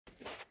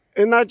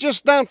And now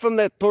just down from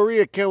that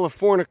Torreya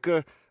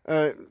californica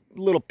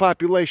little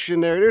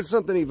population there's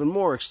something even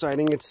more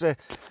exciting. It's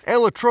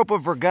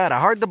Allotropa virgata.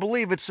 Hard to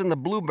believe it's in the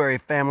blueberry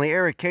family,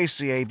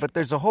 Ericaceae, but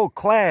there's a whole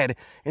clade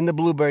in the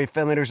blueberry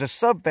family. There's a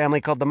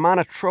subfamily called the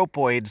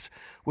monotropoids,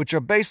 which are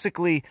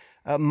basically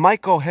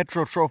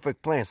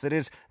mycoheterotrophic plants. That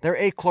is, they're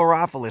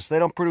achlorophyllous. They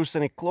don't produce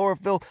any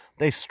chlorophyll.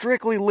 They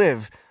strictly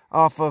live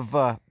off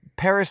of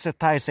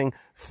parasitizing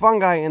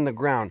fungi in the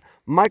ground,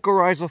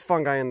 mycorrhizal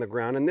fungi in the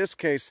ground. In this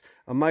case,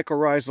 a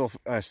mycorrhizal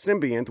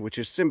symbiont, which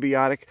is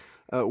symbiotic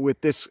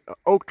with this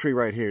oak tree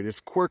right here,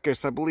 this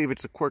Quercus. I believe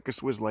it's a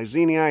Quercus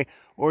wisleyseni,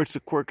 or it's a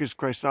Quercus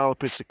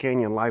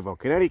chrysalopithecanian live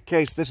oak. In any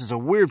case, this is a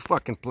weird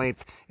fucking plant,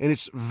 and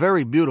it's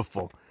very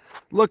beautiful.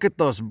 Look at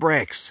those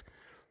bracts.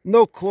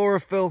 No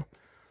chlorophyll.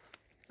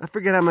 I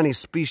forget how many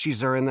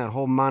species are in that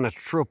whole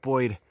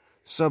monotropoid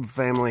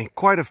subfamily.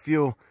 Quite a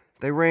few.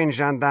 They range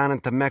on down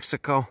into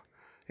Mexico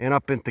and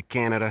up into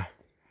Canada.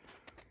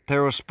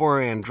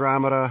 Pterospora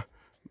andromeda,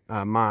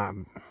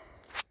 Monotropa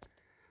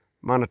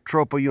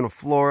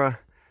uniflora,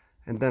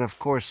 and then of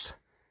course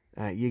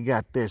you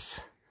got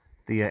this,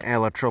 the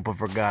Allotropa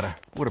virgata.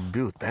 What a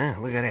beaut, huh?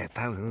 Look at that.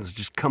 That was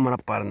just coming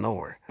up out of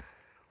nowhere.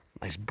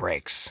 Nice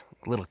breaks,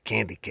 little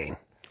candy cane.